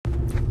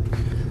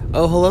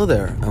Oh, hello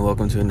there, and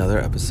welcome to another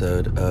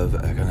episode of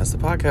Econess the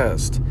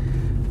Podcast.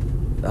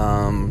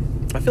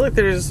 I feel like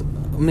there's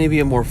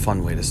maybe a more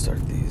fun way to start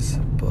these,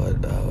 but,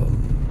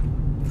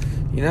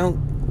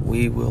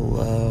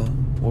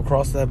 we'll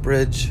cross that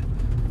bridge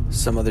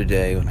some other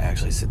day when I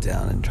actually sit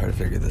down and try to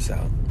figure this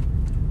out.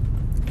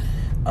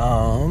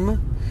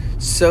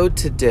 So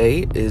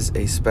today is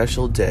a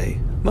special day.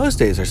 Most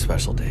days are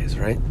special days,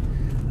 right?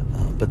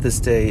 But this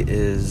day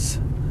is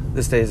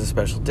a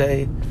special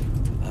day.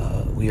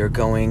 We are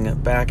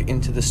going back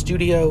into the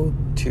studio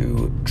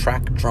to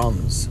track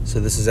drums.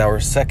 So this is our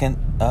second,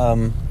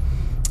 this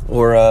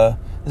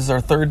is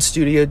our third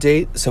studio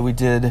date. So we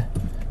did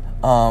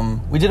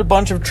a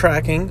bunch of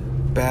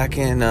tracking back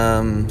in,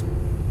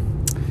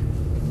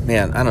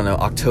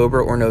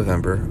 October or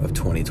November of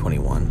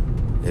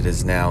 2021. It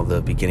is now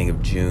the beginning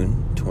of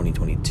June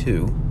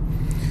 2022.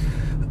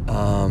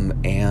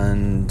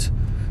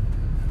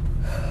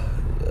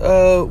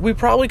 We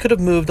probably could have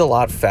moved a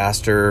lot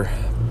faster,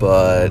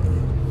 but,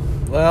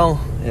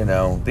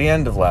 the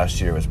end of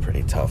last year was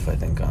pretty tough, I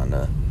think, on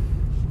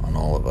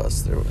all of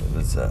us. There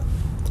was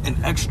an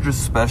extra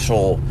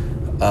special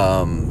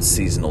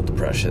seasonal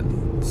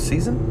depression.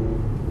 Season?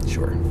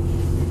 Sure.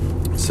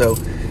 So,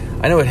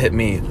 I know it hit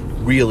me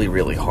really,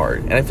 really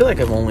hard, and I feel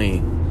like I've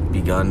only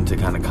begun to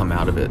kind of come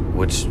out of it,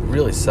 which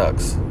really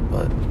sucks,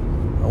 but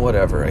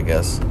whatever, I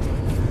guess.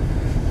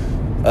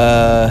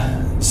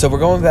 So we're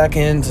going back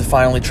in to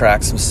finally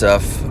track some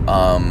stuff,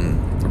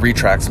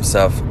 retrack some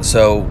stuff.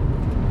 So,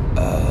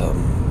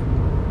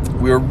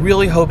 we were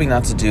really hoping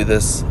not to do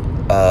this.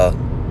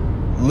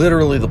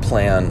 Literally the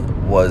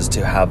plan was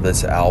to have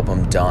this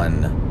album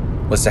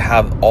done, was to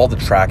have all the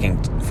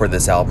tracking for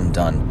this album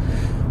done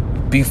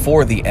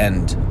before the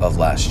end of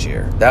last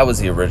year. That was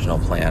the original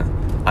plan.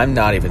 I'm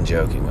not even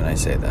joking when I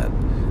say that.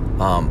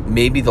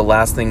 Maybe the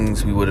last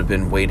things we would have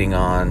been waiting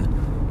on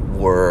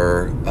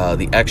were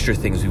the extra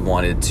things we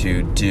wanted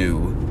to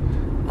do,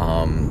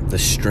 the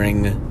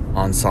string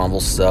ensemble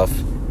stuff,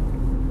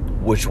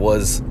 which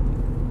was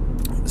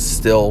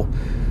still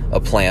a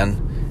plan,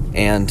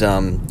 and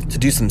to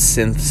do some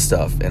synth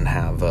stuff and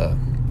have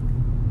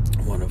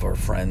one of our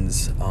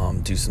friends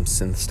do some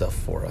synth stuff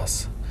for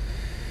us.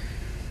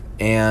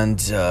 And,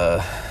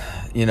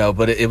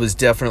 but it was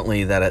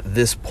definitely that at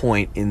this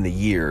point in the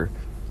year,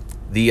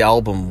 the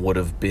album would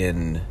have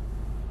been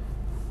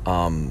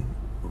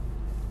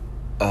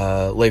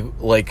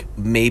like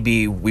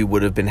maybe we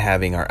would have been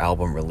having our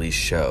album release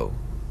show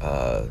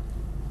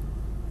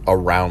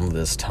around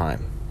this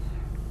time.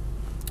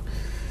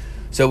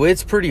 So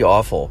it's pretty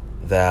awful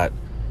that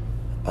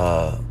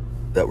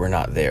we're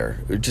not there.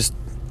 We're just,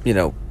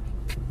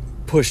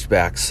 pushed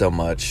back so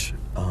much.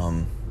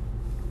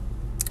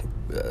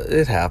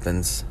 It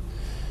happens.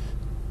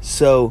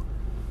 So,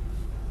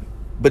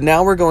 but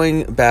now we're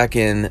going back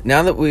in.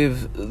 Now that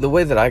the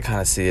way that I kind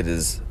of see it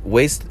is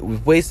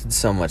we've wasted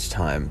so much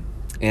time.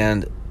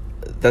 And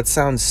that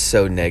sounds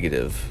so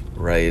negative,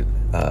 right?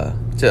 I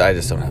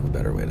just don't have a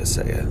better way to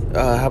say it.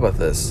 How about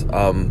this?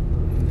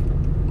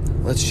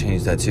 Let's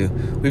change that too.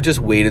 We've just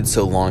waited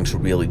so long to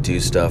really do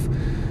stuff.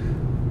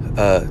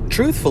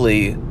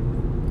 Truthfully,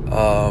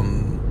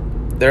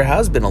 there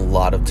has been a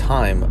lot of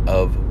time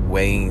of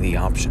weighing the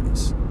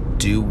options.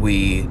 Do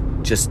we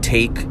just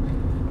take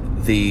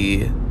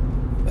the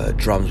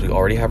drums we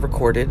already have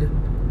recorded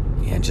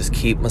and just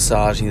keep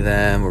massaging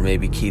them, or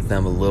maybe keep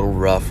them a little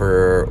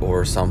rougher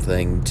or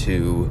something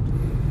to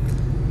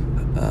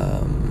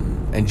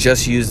and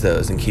just use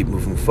those and keep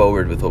moving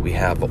forward with what we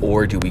have?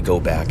 Or do we go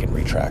back and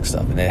retrack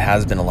stuff? And it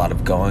has been a lot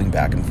of going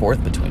back and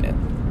forth between it.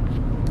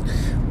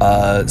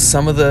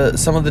 Some of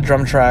the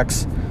drum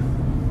tracks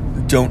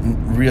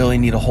don't really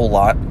need a whole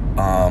lot,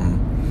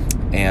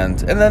 and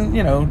then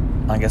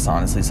I guess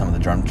honestly some of the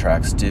drum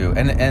tracks do,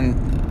 and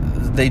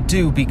they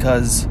do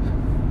because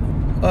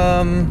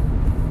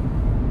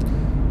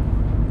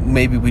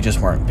maybe we just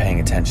weren't paying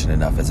attention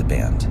enough as a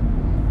band,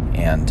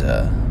 and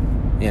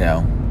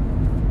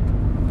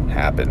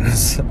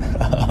happens.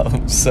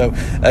 So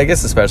I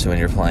guess especially when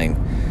you're playing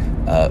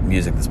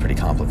music that's pretty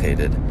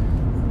complicated,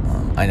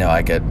 I know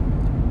I get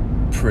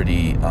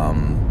pretty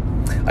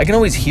I can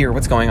always hear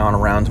what's going on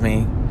around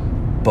me,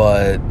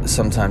 but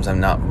sometimes I'm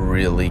not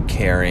really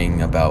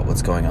caring about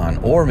what's going on.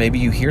 Or maybe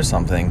you hear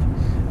something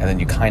and then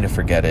you kind of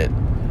forget it,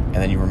 and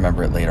then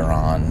youரம் it later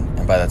on,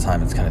 and by that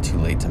time it's kind of too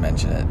late to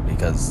mention it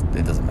because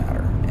it doesn't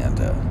matter. And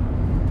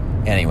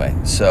anyway,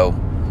 so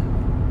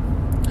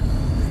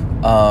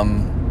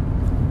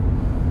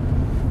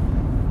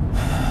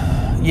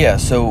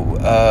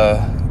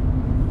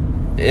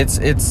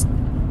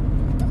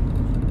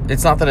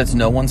it's not that it's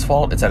no one's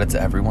fault, it's that it's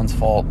everyone's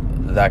fault,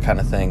 that kind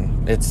of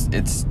thing. It's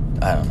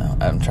I don't know.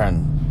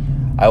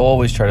 I will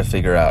always try to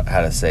figure out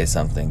how to say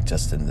something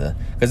just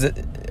because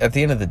at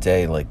the end of the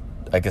day, like,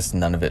 I guess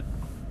none of it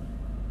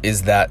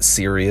is that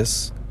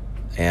serious,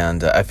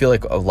 and I feel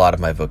like a lot of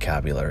my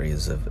vocabulary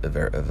is of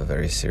a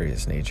very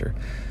serious nature.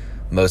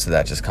 Most of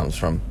that just comes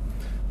from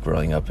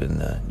growing up in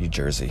New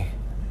Jersey,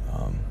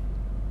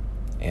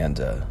 and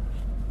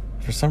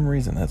For some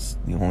reason, that's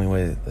the only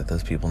way that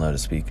those people know to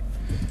speak.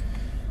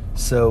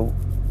 So,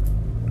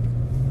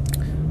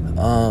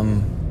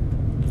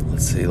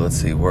 let's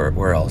see,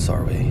 where else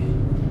are we?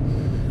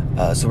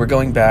 So we're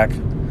going back,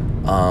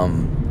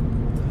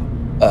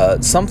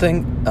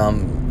 something,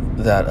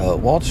 that,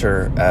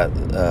 Walter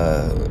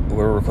we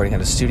were recording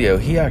at a studio,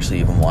 he actually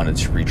even wanted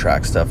to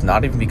retrack stuff,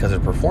 not even because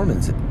of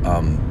performance,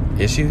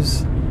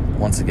 issues.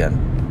 Once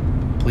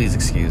again, please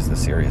excuse the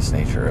serious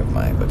nature of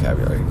my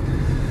vocabulary.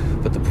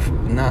 But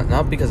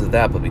not because of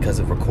that, but because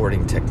of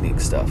recording technique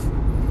stuff.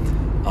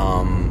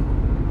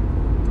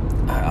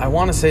 I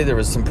want to say there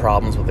was some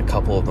problems with a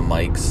couple of the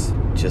mics.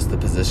 Just the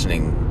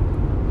positioning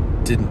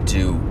didn't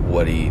do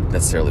what he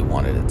necessarily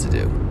wanted it to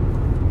do.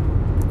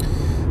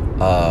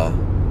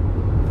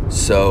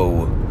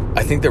 So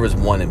I think there was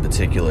one in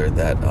particular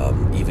that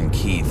even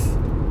Keith,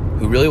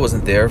 who really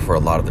wasn't there for a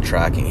lot of the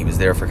tracking, he was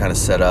there for kind of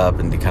set up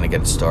and to kind of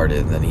get it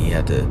started, and then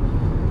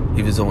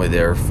he was only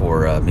there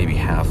for maybe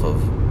half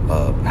of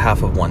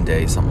 1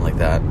 day, something like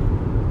that.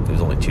 If it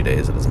was only 2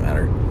 days, it doesn't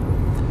matter.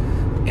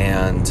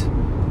 And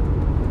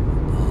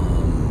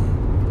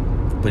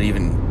but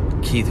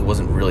even Keith, who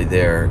wasn't really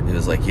there, it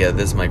was like, yeah,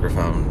 this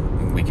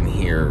microphone, we can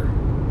hear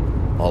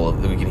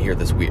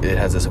this weird, it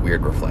has this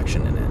weird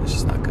reflection in it. It's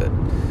just not good.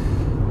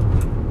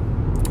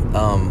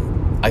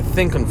 I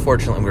think,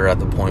 unfortunately, we're at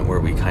the point where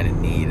we kind of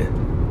need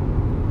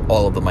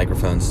all of the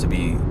microphones to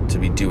be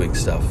doing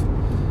stuff,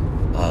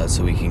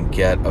 so we can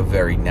get a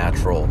very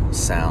natural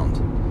sound,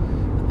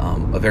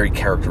 a very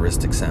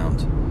characteristic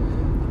sound.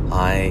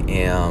 I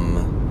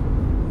am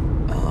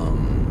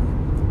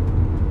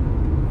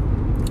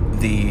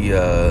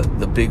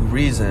the big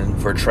reason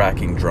for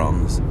tracking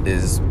drums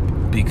is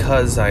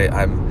because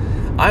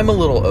I'm a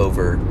little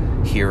over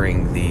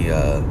hearing the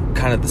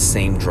kind of the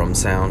same drum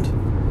sound.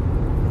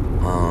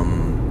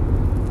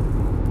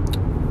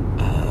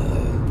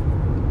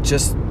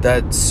 Just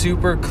that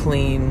super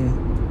clean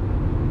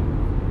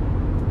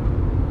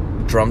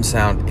drum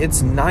sound.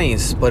 It's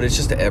nice, but it's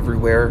just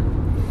everywhere.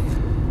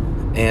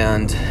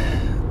 And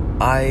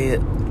I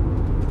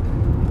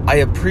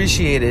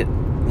appreciate it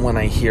when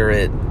I hear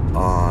it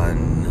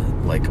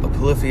on like a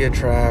Polyphia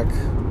track.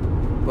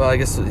 Well, I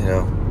guess,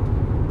 that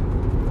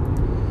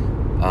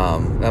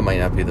might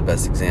not be the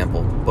best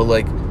example, but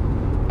like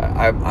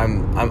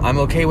I'm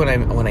okay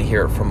when I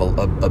hear it from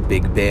a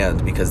big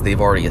band, because they've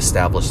already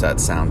established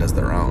that sound as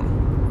their own.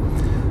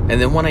 And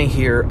then when I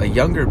hear a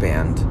younger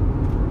band,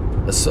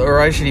 or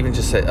I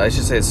should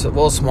say it's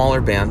a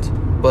smaller band,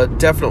 but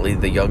definitely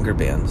the younger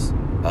bands,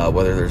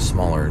 whether they're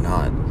smaller or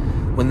not,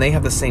 when they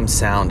have the same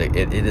sound,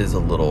 it is a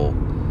little,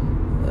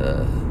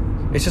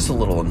 it's just a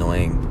little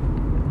annoying.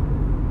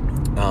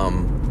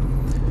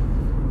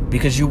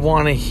 Because you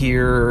want to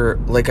hear,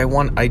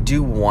 I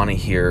do want to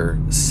hear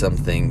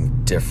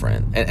something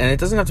different. And it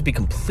doesn't have to be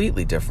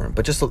completely different,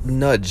 but just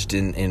nudged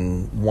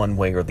in one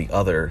way or the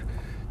other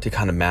to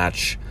kind of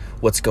match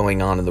what's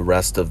going on in the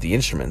rest of the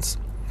instruments.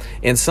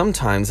 And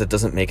sometimes it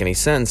doesn't make any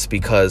sense,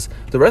 because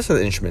the rest of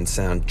the instruments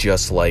sound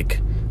just like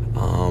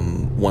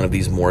one of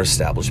these more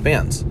established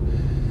bands.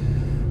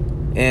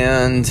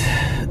 And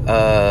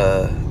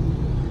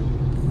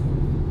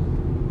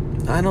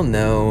I don't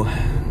know.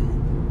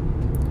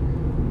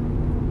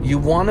 You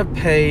want to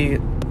pay.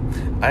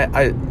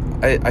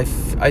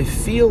 I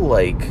feel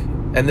like,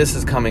 and this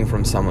is coming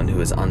from someone who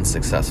is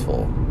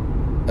unsuccessful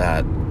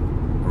at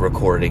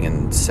recording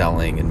and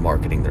selling and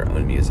marketing their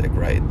own music,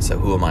 right? So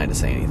who am I to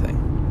say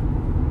anything?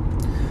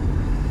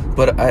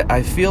 But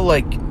I feel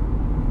like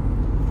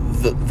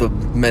the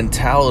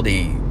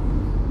mentality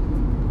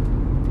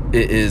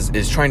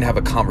is trying to have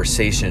a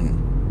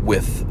conversation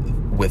with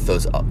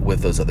those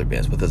other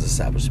bands, with those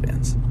established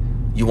bands.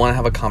 You want to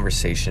have a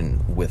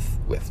conversation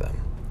with them.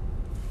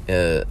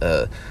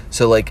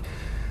 So like,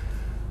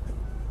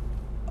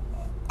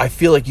 I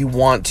feel like you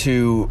want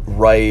to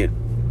write,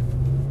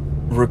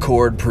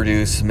 record,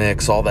 produce,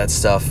 mix, all that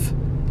stuff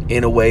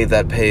in a way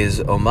that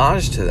pays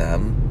homage to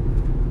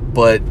them,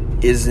 but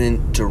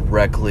isn't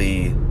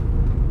directly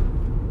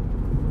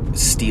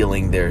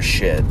stealing their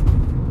shit,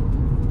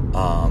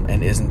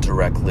 and isn't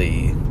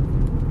directly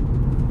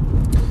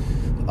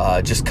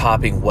just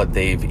copying what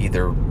they've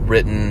either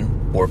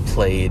written or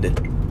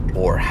played,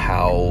 or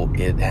how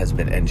it has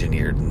been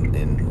engineered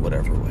in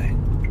whatever way.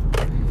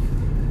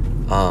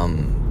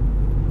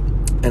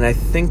 And I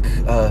think,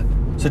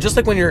 so just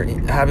like when you're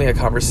having a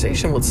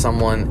conversation with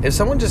someone, if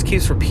someone just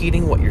keeps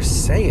repeating what you're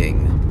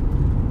saying,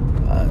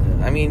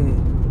 I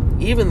mean,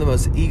 even the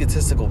most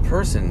egotistical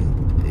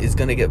person is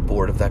going to get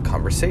bored of that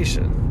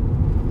conversation.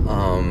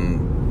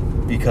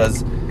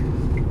 Because,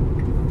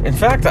 in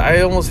fact,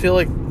 I almost feel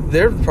like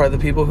they're probably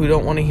the people who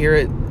don't want to hear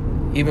it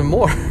even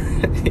more.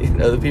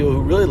 The people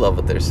who really love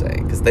what they're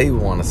saying, because they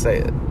want to say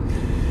it.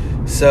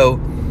 So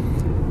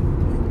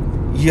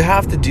you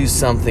have to do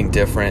something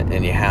different,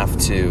 and you have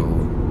to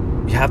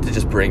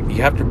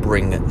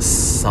bring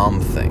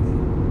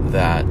something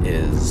that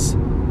is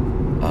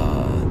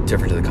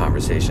different to the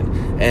conversation.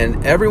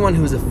 And everyone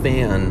who's a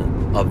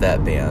fan of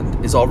that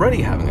band is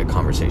already having a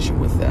conversation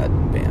with that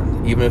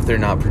band, even if they're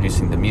not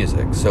producing the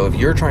music. So if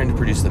you're trying to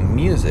produce the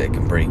music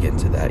and break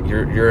into that,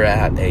 you're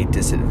at a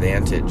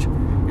disadvantage.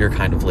 You're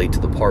kind of late to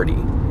the party.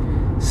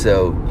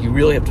 So you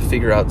really have to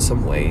figure out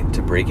some way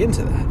to break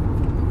into that.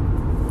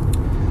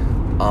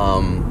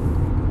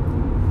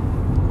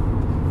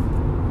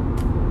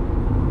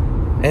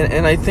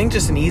 And I think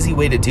just an easy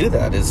way to do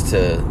that is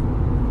to,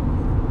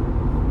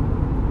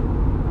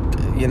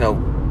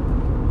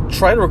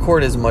 try to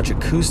record as much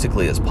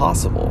acoustically as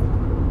possible.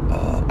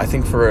 I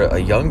think for a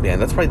young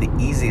band, that's probably the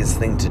easiest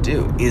thing to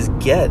do, is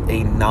get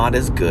a not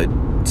as good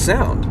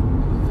sound.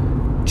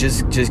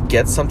 Just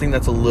get something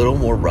that's a little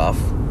more rough,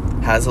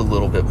 has a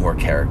little bit more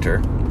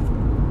character.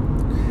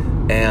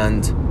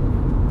 And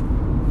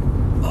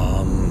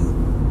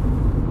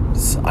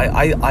so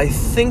I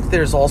think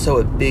there's also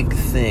a big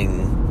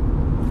thing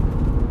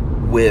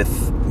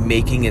with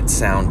making it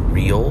sound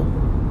real.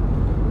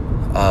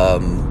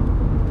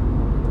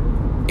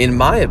 In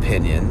my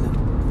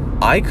opinion,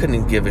 I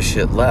couldn't give a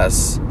shit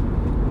less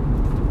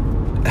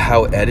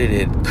how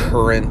edited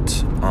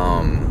current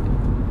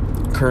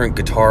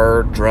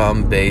guitar,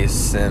 drum,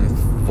 bass, synth,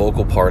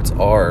 vocal parts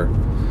are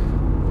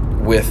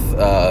with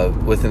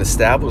an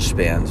established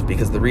band,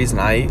 because the reason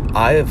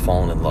I have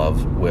fallen in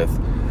love with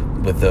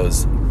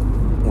those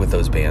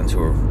bands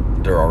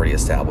they're already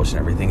established and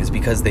everything is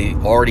because they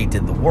already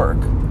did the work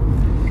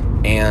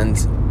and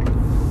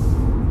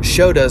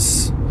showed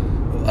us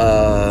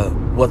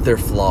what their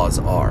flaws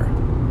are.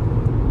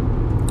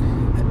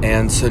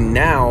 And so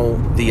now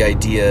the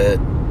idea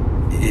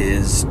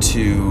is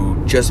to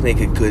just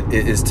make a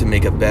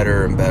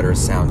better and better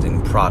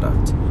sounding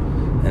product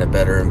and a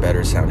better and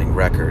better sounding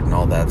record and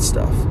all that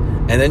stuff.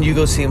 And then you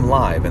go see them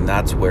live, and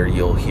that's where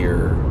you'll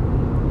hear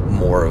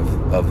more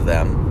of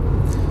them.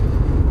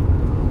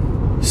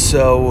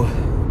 So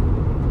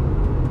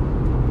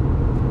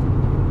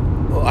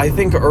I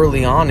think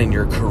early on in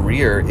your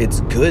career,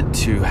 it's good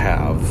to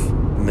have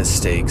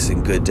mistakes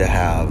and good to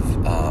have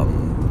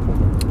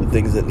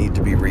things that need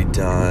to be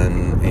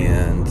redone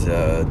and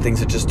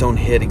things that just don't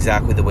hit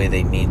exactly the way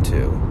they need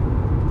to.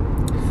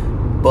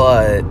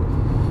 But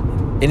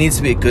it needs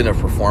to be a good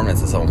enough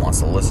performance that someone wants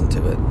to listen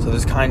to it. So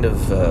there's kind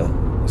of a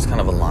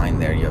line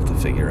there you have to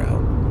figure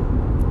out.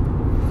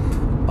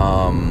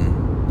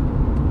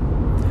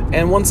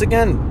 And once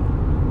again,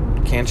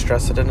 can't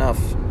stress it enough,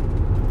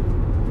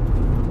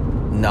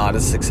 not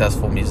a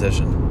successful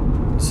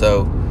musician.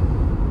 So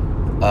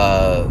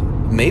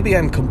maybe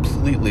I'm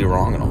completely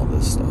wrong in all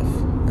this stuff,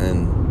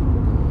 and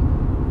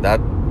that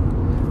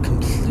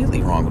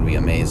completely wrong would be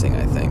amazing,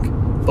 I think,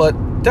 but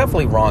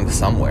definitely wrong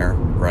somewhere,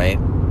 right?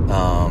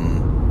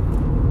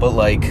 But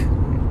like,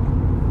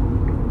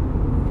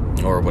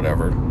 or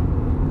whatever,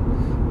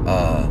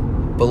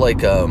 but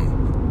like,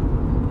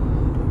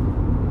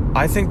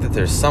 I think that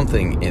there's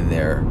something in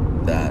there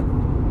that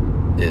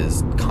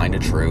is kind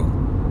of true.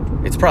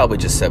 It's probably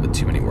just said with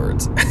too many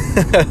words.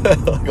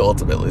 Like,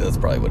 ultimately, that's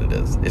probably what it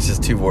is. It's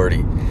just too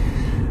wordy.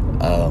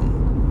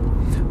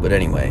 But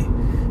anyway,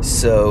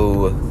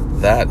 so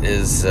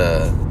that's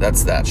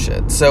that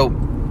shit. So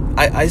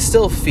I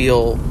still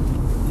feel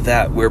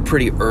that we're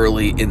pretty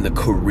early in the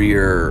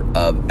career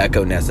of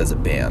Echo Nest as a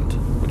band,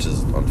 which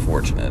is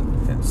unfortunate,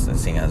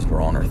 seeing as we're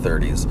all in our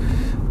 30s.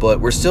 But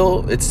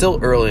it's still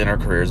early in our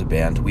career as a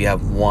band. We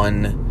have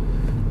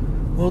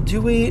one. Well,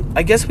 do we?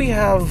 I guess we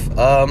have.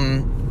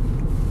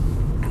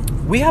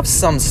 We have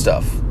some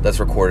stuff that's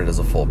recorded as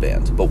a full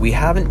band, but we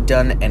haven't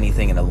done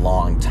anything in a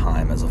long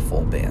time as a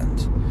full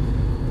band.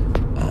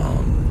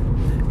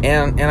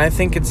 And I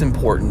think it's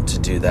important to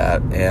do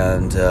that.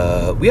 And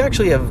we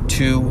actually have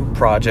 2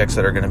 projects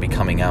that are going to be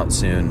coming out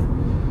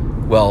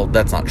soon. Well,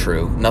 that's not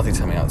true. Nothing's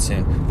coming out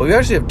soon. But we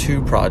actually have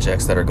 2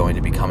 projects that are going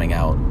to be coming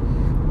out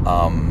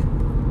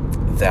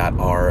that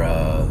are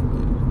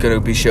going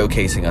to be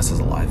showcasing us as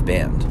a live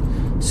band.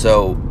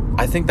 So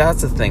I think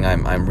that's the thing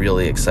I'm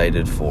really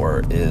excited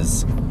for,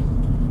 is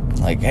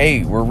like,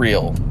 hey, we're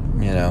real.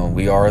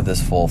 We are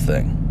this full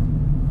thing.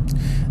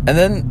 And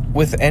then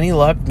with any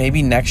luck,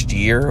 maybe next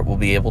year we'll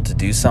be able to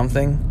do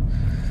something.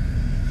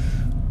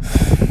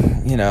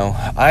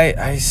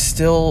 I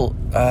still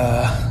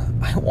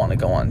I want to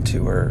go on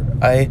tour.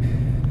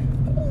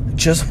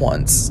 Just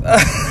once.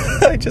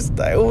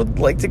 I would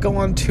like to go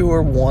on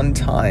tour one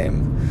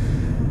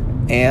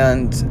time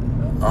and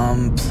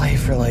play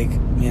for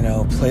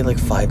play like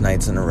 5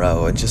 nights in a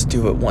row and just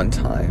do it one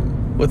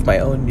time with my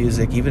own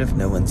music, even if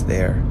no one's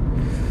there.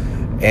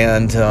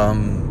 And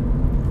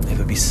it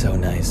would be so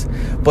nice.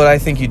 But I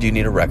think you do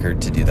need a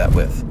record to do that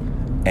with.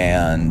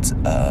 And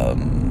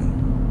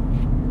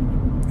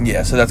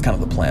so that's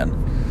kind of the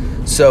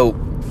plan. So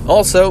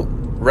also,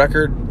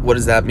 record, what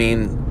does that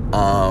mean?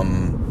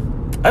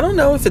 I don't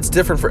know if it's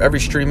different for every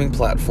streaming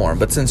platform,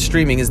 but since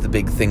streaming is the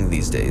big thing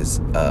these days,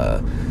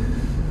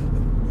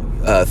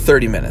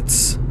 30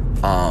 minutes.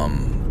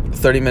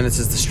 30 minutes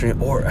is the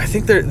stream, or I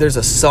think there's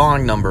a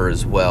song number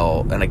as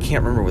well, and I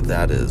can't remember what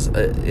that is.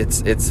 I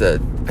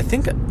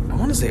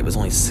want to say it was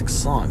only 6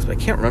 songs, but I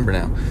can't remember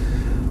now.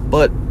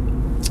 But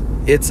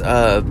it's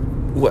a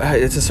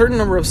certain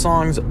number of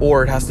songs,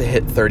 or it has to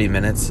hit 30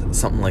 minutes,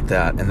 something like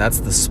that, and that's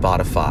the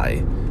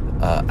Spotify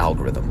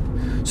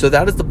algorithm. So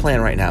that is the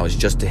plan right now, is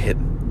just to hit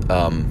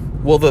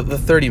the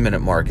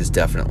 30-minute mark is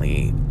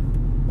definitely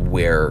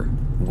where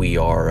we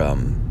are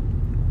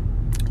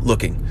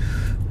looking,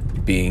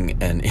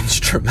 being an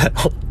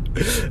instrumental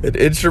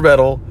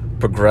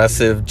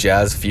progressive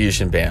jazz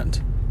fusion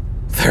band.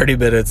 30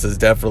 minutes is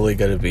definitely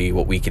going to be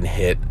what we can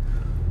hit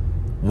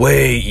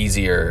way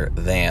easier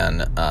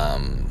than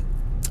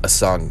a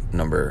song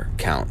number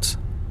count.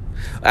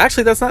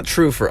 Actually, that's not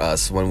true for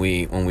us when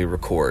we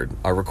record.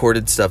 Our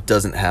recorded stuff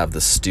doesn't have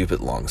the stupid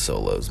long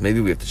solos. Maybe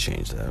we have to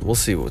change that. We'll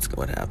see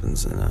what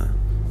happens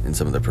in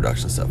some of the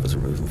production stuff as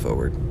we're moving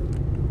forward.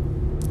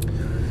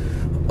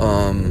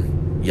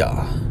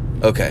 Yeah.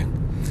 Okay.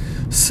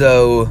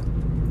 So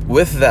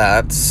with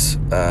that,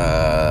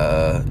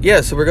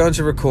 so we're going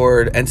to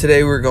record, and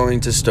today we're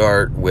going to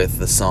start with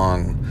the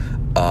song,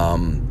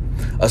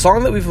 a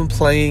song that we've been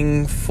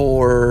playing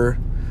for,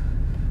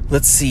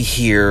 let's see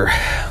here.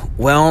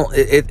 Well,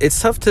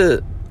 it's tough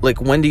to,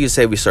 like, when do you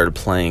say we started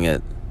playing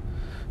it?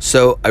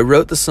 So I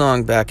wrote the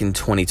song back in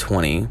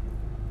 2020.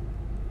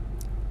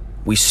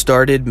 We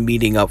started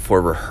meeting up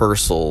for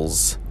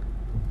rehearsals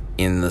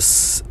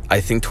I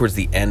think towards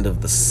the end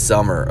of the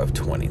summer of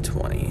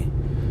 2020.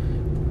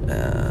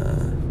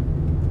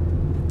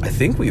 I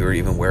think we were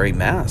even wearing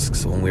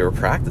masks when we were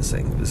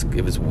practicing.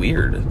 It was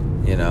weird,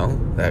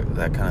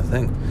 that kind of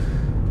thing.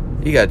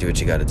 You gotta do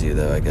what you gotta do,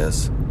 though, I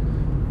guess.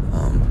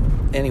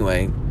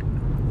 Anyway,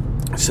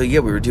 so yeah,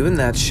 we were doing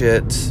that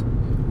shit,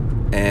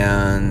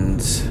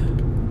 and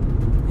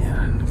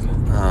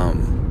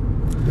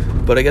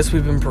but I guess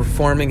we've been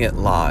performing it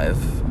live,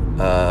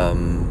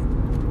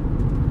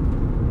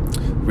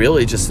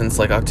 really just since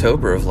like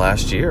October of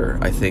last year.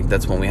 I think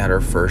that's when we had our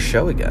first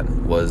show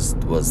again, was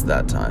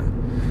that time.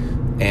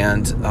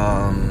 And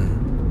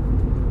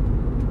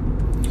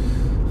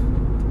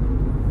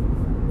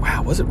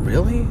wow, was it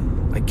really?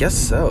 I guess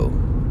so.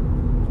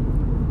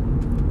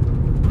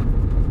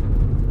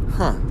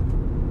 Huh.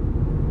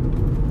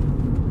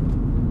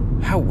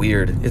 How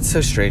weird. It's so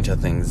strange how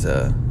things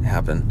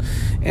happen.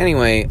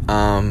 Anyway,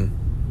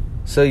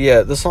 so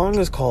yeah, the song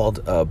is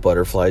called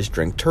Butterflies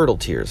Drink Turtle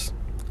Tears.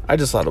 I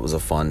just thought it was a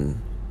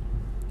fun,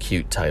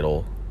 cute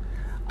title.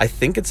 I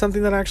think it's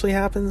something that actually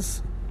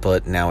happens,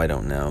 but now I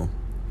don't know.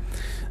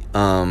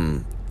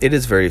 It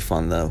is very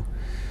fun, though.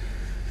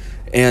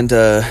 And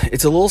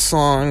it's a little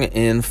song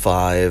in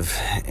 5,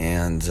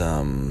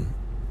 and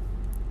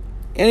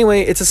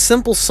anyway, it's a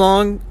simple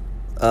song,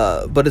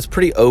 but it's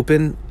pretty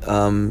open,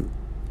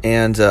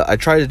 and I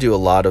try to do a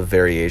lot of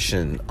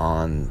variation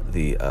on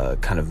the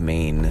kind of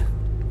main,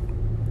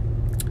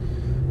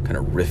 kind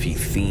of riffy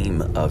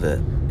theme of it,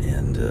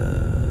 and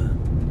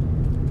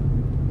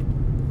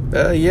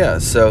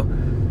so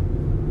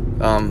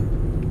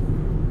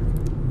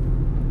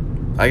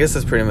I guess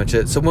that's pretty much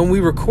it. So when we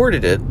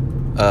recorded it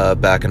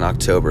back in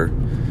October,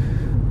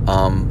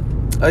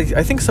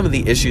 I think some of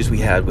the issues we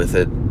had with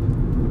it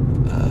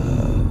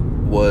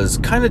was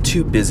kind of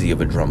too busy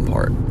of a drum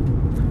part.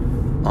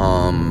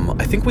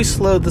 I think we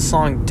slowed the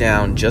song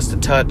down just a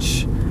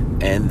touch,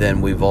 and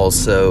then we've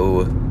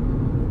also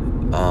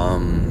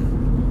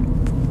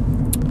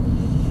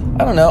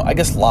I don't know, I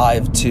guess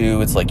live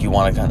too, it's like you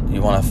want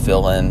to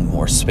fill in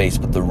more space,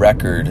 but the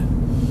record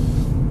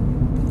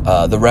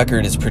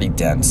is pretty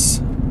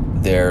dense.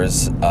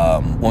 There's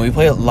when we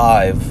play it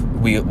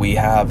live, we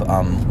have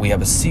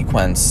a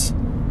sequence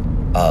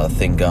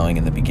thing going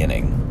in the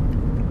beginning,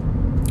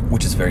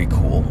 which is very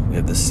cool. We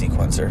have this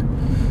sequencer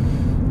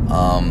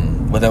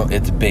with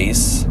it's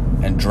bass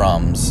and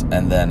drums,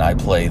 and then I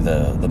play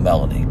the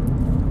melody.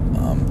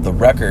 The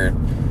record,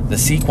 the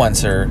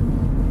sequencer,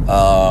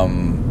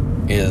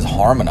 is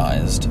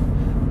harmonized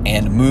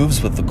and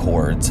moves with the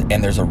chords,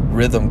 and there's a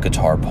rhythm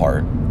guitar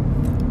part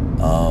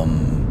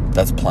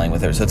that's playing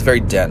with it, so it's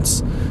very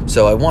dense.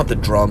 So I want the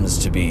drums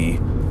to be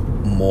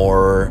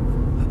more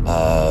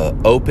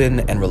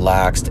open and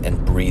relaxed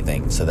and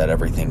breathing, so that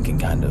everything can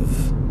kind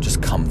of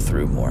just come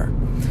through more.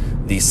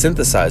 The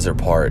synthesizer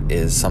part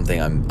is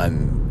something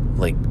I'm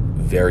like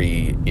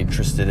very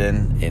interested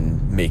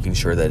in making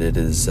sure that it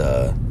is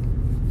I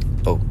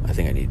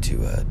think I need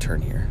to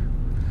turn here.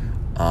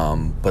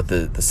 But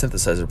the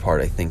synthesizer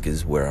part, I think,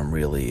 is where I'm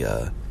really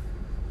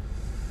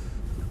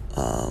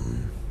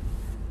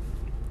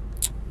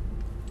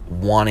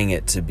wanting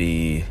it to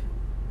be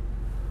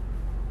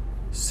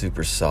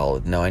super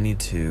solid. No, I need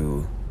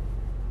to...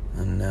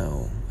 Oh,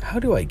 no. How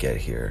do I get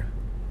here?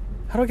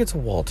 How do I get to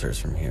Walters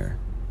from here?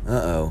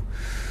 Uh-oh.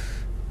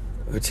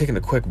 We're taking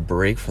a quick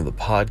break from the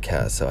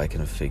podcast so I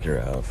can figure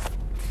out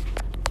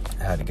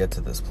how to get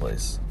to this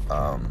place.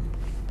 I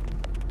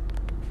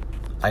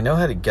know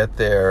how to get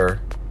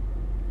there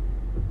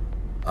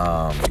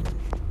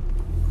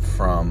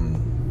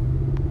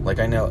from... Like,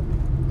 I know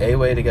a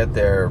way to get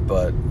there,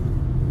 but...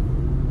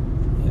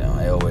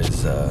 I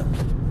always, so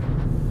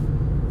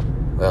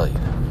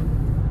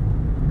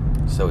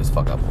always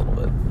fuck up a little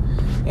bit.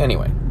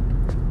 Anyway,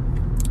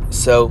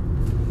 so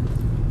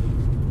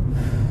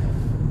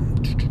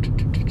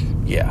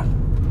Yeah.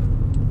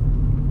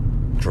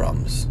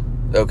 Drums.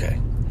 Okay.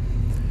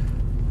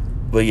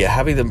 But yeah,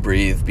 having them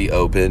breathe, be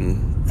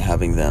open,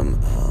 having them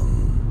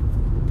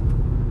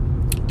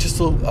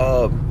just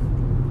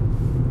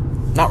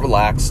not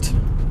relaxed,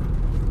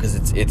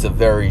 because it's a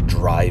very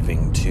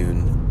driving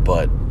tune,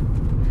 but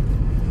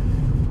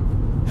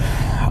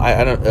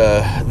I don't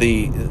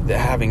the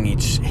having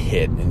each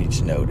hit and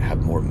each note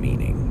have more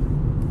meaning.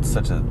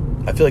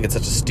 I feel like it's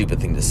such a stupid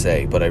thing to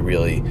say, but I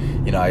really,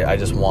 I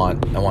just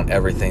want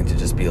everything to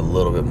just be a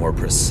little bit more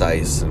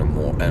precise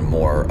and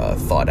more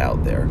thought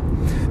out there,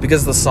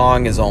 because the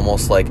song is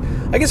almost like,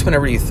 I guess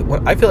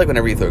I feel like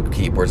whenever you throw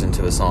keyboards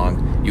into a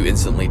song, you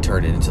instantly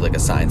turn it into like a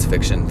science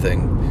fiction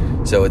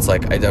thing. So it's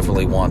like I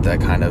definitely want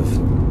that kind of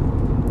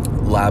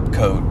lab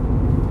coat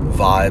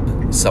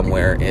vibe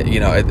somewhere,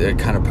 it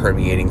kind of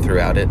permeating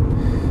throughout it,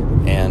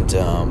 and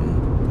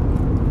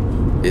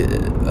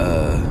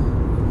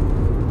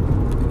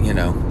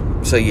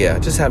so yeah,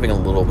 just having a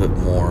little bit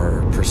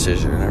more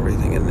precision and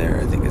everything in there,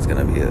 I think is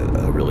going to be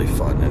a really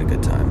fun and a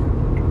good time.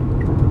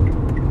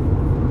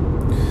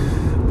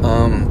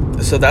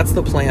 So that's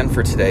the plan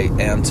for today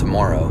and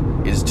tomorrow,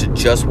 is to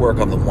just work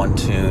on the one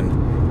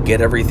tune, get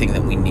everything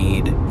that we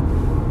need, and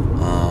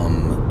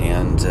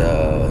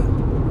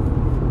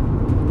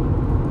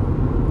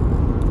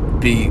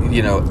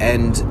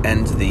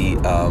end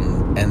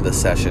the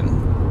session,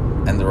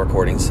 end the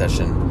recording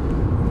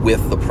session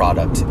with the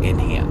product in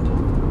hand.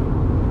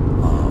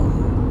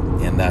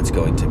 And that's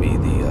going to be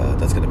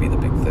the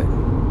big thing.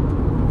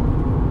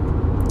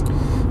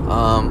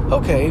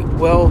 Okay,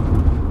 well,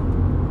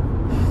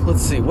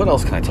 let's see, what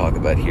else can I talk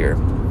about here?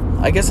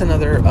 I guess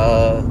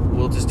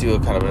we'll just do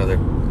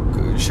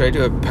should I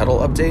do a pedal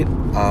update?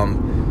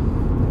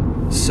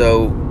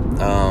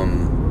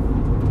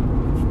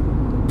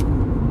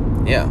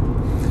 Yeah.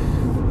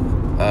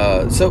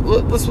 So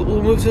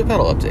we'll move to a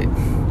pedal update.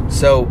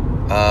 So,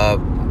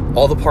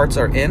 all the parts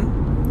are in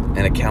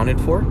and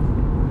accounted for.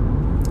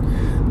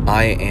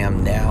 I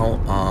am now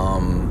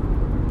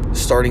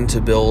starting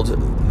to build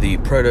the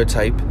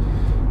prototype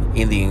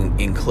in the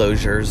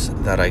enclosures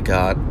that I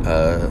got.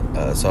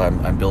 So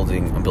I'm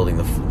building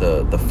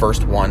the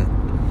first one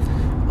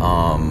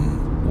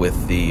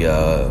with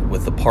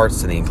the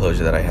parts in the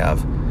enclosure that I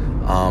have,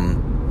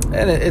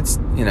 and it's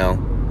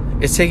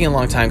taking a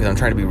long time because I'm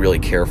trying to be really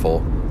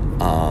careful.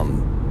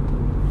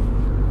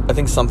 I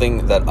think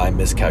something that I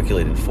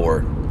miscalculated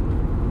for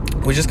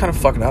was just kind of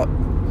fucking up.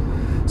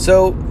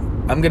 So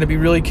I'm going to be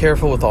really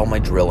careful with all my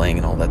drilling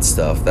and all that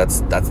stuff. That's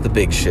the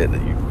big shit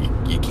that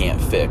you can't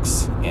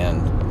fix.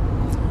 And,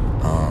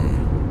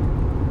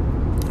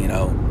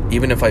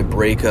 even if I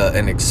break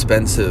an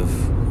expensive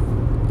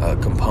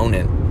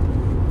component,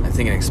 I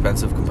think an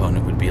expensive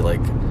component would be like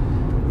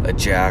a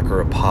jack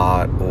or a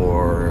pot,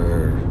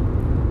 or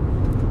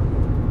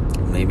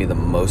maybe the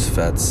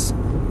MOSFETs.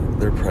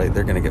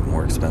 They're going to get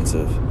more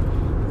expensive.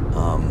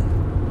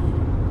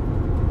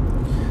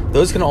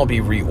 Those can all be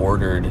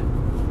reordered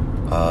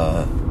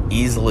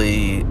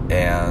easily,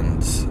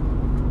 and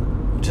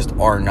just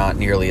are not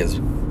nearly as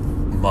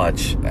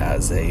much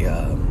as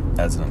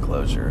an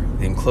enclosure.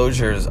 The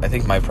enclosures, I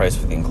think my price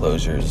for the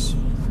enclosures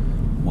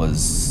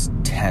was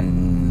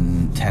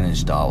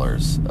 $10-ish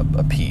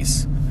a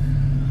piece.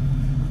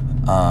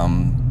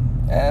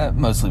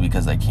 Mostly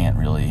because I can't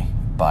really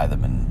buy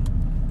them in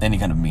any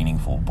kind of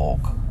meaningful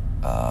bulk,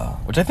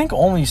 which I think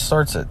only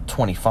starts at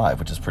 $25,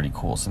 which is pretty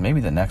cool. So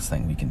maybe the next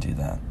thing we can do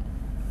that.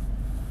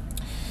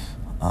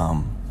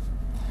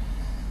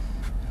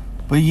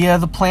 But yeah,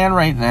 the plan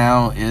right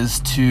now is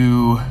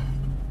to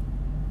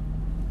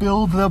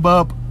build them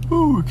up.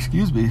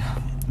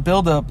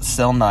 Build up,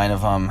 sell 9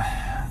 of them.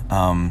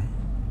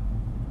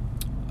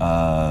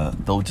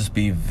 They'll just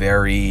be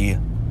very,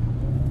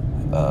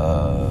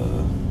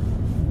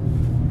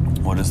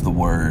 what is the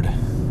word?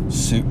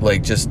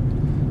 Just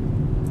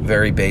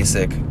very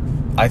basic.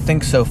 I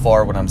think so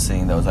far what I'm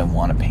seeing though is I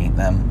want to paint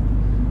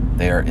them.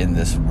 They are in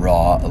this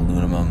raw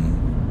aluminum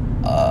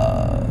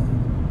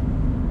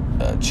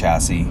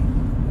chassis,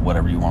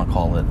 whatever you want to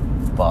call it,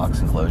 box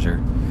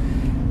enclosure.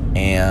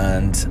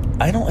 And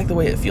I don't like the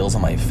way it feels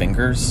on my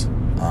fingers.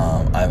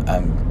 I'm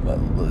a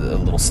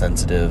little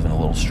sensitive and a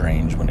little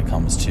strange when it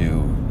comes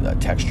to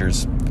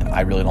textures.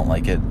 I really don't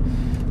like it.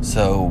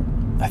 So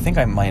I think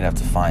I might have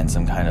to find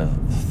some kind of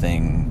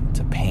thing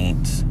to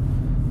paint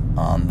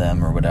on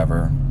them or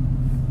whatever.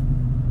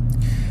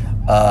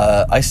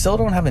 I still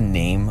don't have a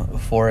name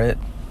for it.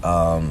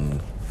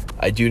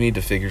 I do need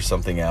to figure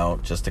something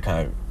out just to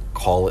kind of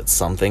call it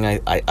something,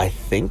 I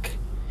think,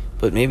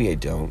 but maybe I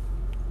don't.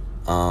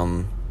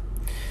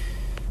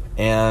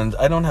 And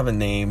I don't have a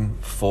name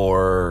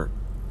for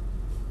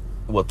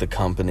what the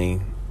company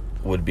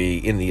would be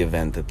in the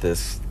event that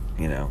this,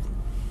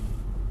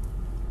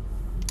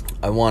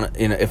 I want,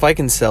 if I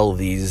can sell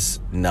these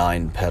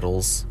 9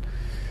 pedals,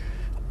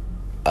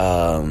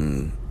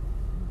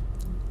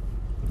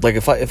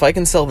 if I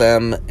can sell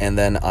them, and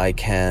then I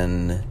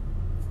can,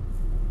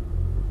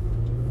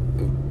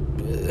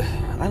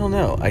 I don't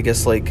know, I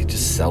guess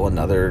just sell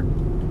another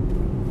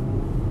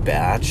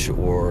batch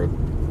or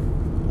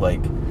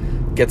like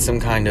get some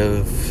kind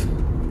of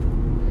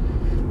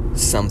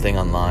something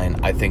online,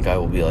 I think I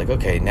will be like,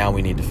 okay, now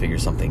we need to figure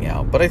something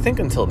out. But I think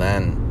until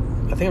then,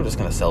 I think I'm just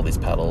gonna sell these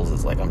pedals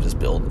as like I'm just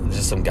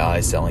some guy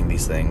selling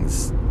these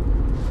things.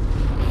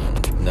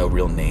 No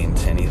real name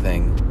to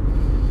anything.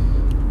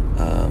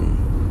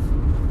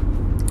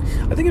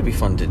 I think it'd be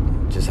fun to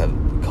just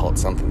call it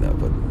something though,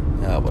 but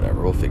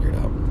whatever, we'll figure it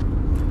out.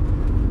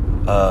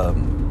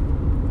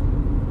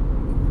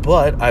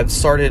 But I've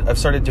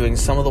started doing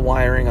some of the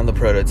wiring on the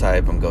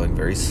prototype. I'm going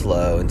very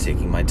slow and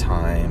taking my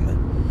time,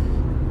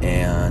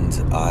 and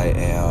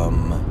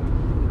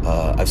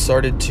I've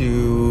started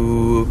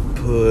to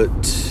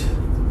put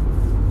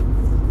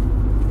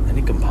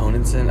any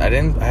components in. I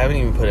haven't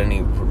even put any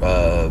of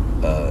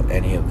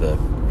the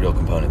real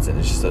components in.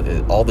 It's just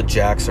all the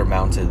jacks are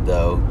mounted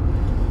though.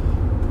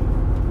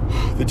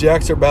 The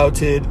jacks are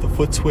mounted, the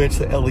foot switch,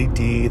 the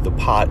LED, the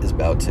pot is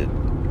mounted.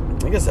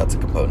 I guess that's a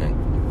component.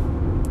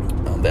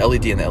 The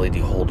LED and the LED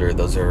holder,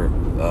 those are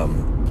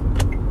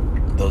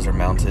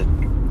mounted.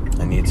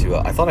 I need to.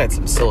 I thought I had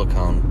some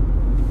silicone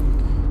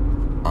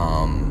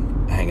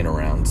hanging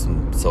around,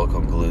 some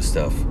silicone glue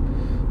stuff,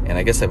 and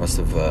I guess that must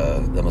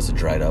have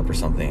dried up or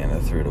something, and I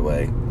threw it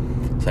away.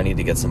 So I need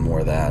to get some more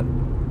of that.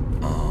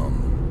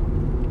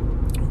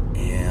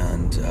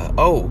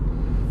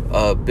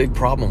 A big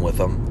problem with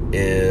them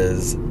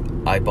is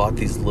I bought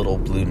these little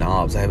blue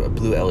knobs. I have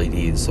blue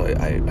LEDs, so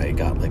I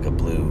got like a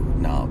blue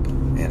knob,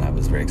 and I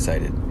was very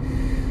excited.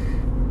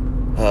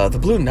 The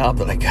blue knob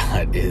that I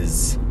got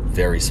is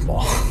very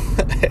small,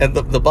 and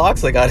the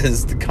box I got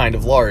is kind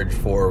of large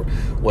for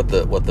what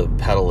the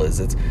pedal is.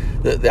 It's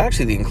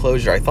actually the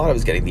enclosure. I thought I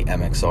was getting the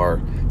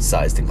MXR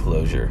sized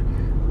enclosure,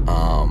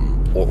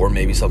 or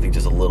maybe something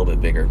just a little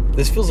bit bigger.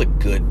 This feels a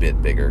good bit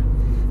bigger.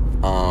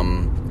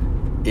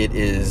 It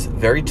is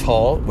very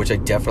tall, which I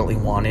definitely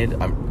wanted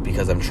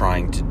because I'm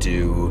trying to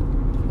do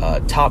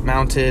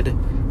top-mounted,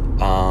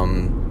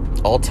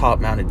 all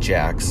top-mounted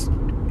jacks,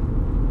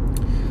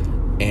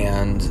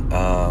 and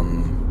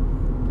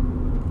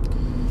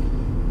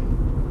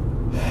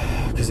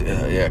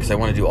because I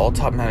want to do all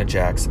top-mounted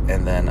jacks,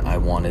 and then I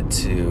wanted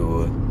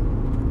to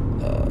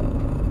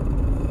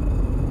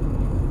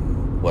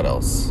what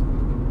else?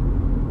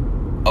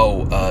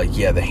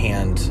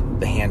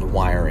 The hand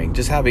wiring.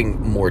 Just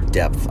having more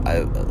depth,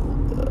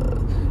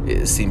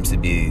 it seems to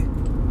be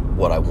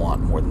what I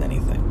want more than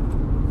anything.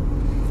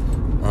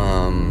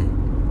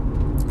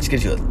 Just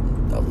gives you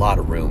a lot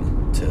of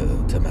room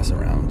to mess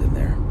around in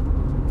there.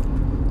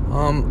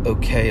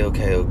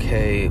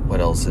 Okay. What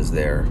else is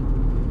there?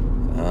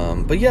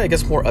 But yeah, I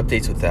guess more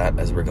updates with that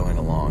as we're going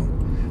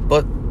along.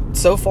 But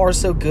so far,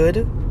 so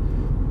good.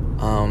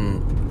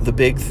 The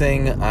big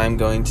thing I'm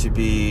going to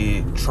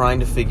be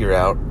trying to figure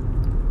out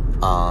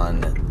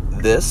on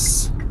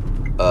this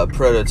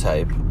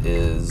prototype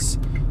is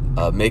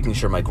making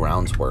sure my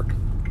grounds work.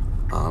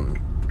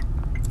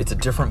 It's a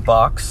different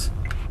box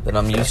than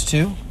I'm used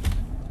to,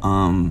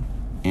 and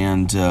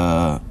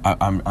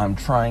I'm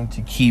trying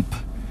to keep.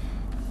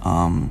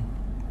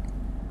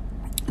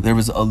 There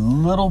was a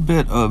little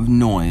bit of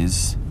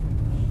noise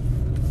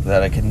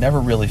that I could never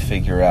really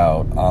figure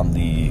out on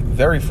the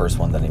very first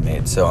one that I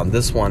made. So on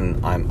this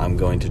one, I'm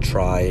going to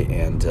try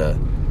and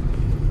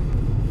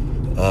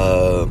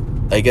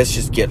I guess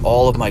just get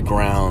all of my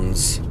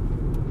grounds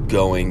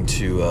going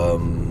to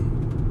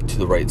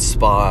the right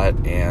spot,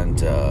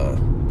 and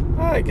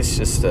I guess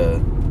just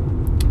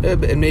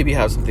and maybe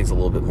have some things a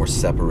little bit more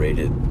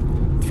separated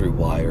through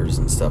wires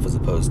and stuff, as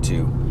opposed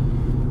to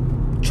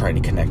trying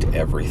to connect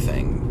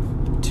everything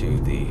to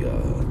the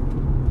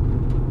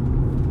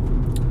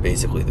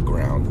basically the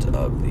ground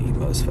of the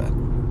MOSFET.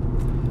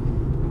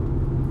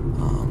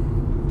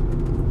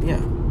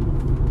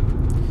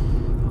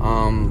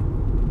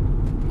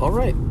 All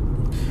right.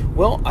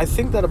 Well, I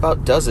think that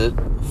about does it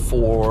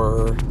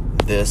for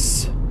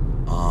this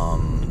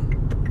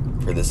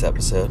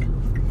episode.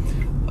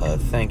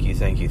 Thank you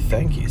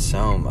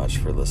so much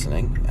for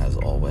listening, as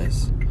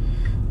always.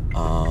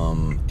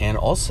 And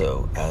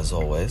also, as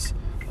always,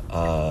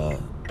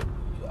 you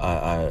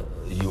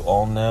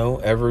all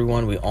know,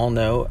 everyone, we all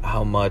know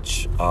how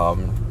much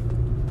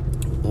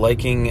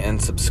liking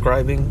and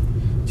subscribing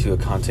to a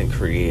content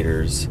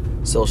creator's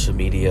social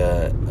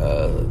media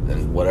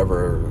and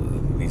whatever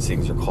these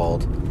things are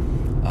called,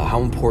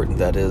 how important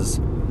that is.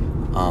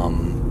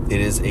 It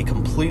is a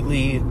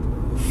completely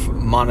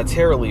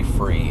monetarily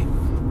free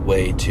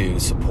way to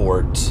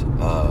support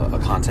a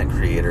content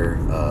creator,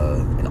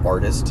 an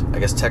artist. I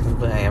guess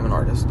technically I am an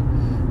artist.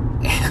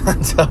 And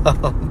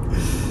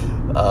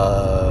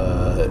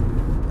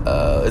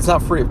it's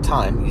not free of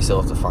time. You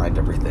still have to find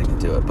everything and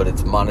do it, but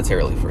it's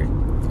monetarily free,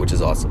 which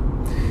is awesome.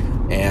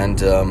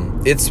 And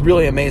it's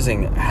really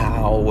amazing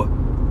how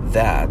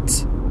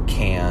that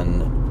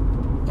can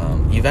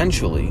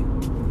eventually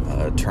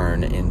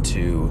turn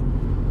into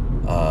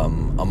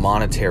a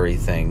monetary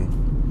thing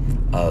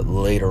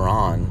later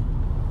on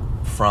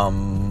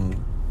from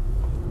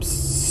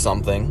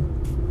something.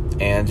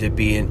 and it'd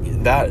be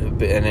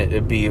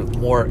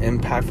more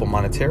impactful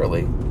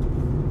monetarily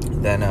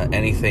than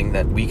anything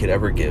that we could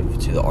ever give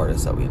to the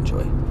artists that we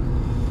enjoy.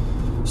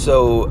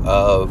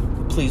 So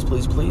please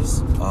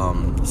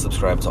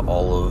subscribe to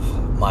all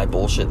of my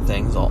bullshit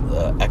things, all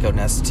Echo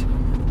Nest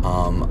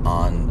on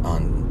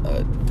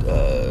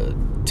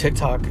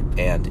TikTok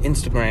and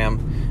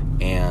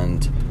Instagram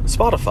and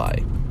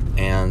Spotify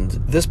and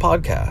this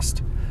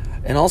podcast,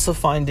 and also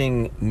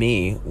finding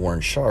me,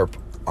 Warren Sharp,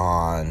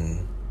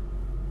 on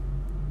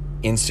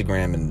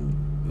Instagram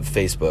and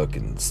Facebook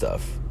and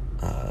stuff.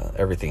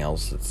 Everything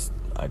else,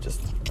 I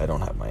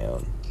don't have my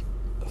own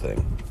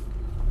thing.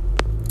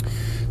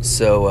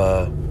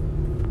 So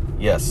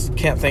yes,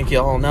 can't thank you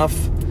all enough,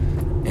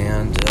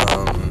 and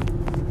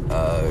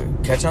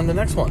catch you on the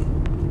next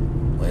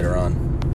one later on.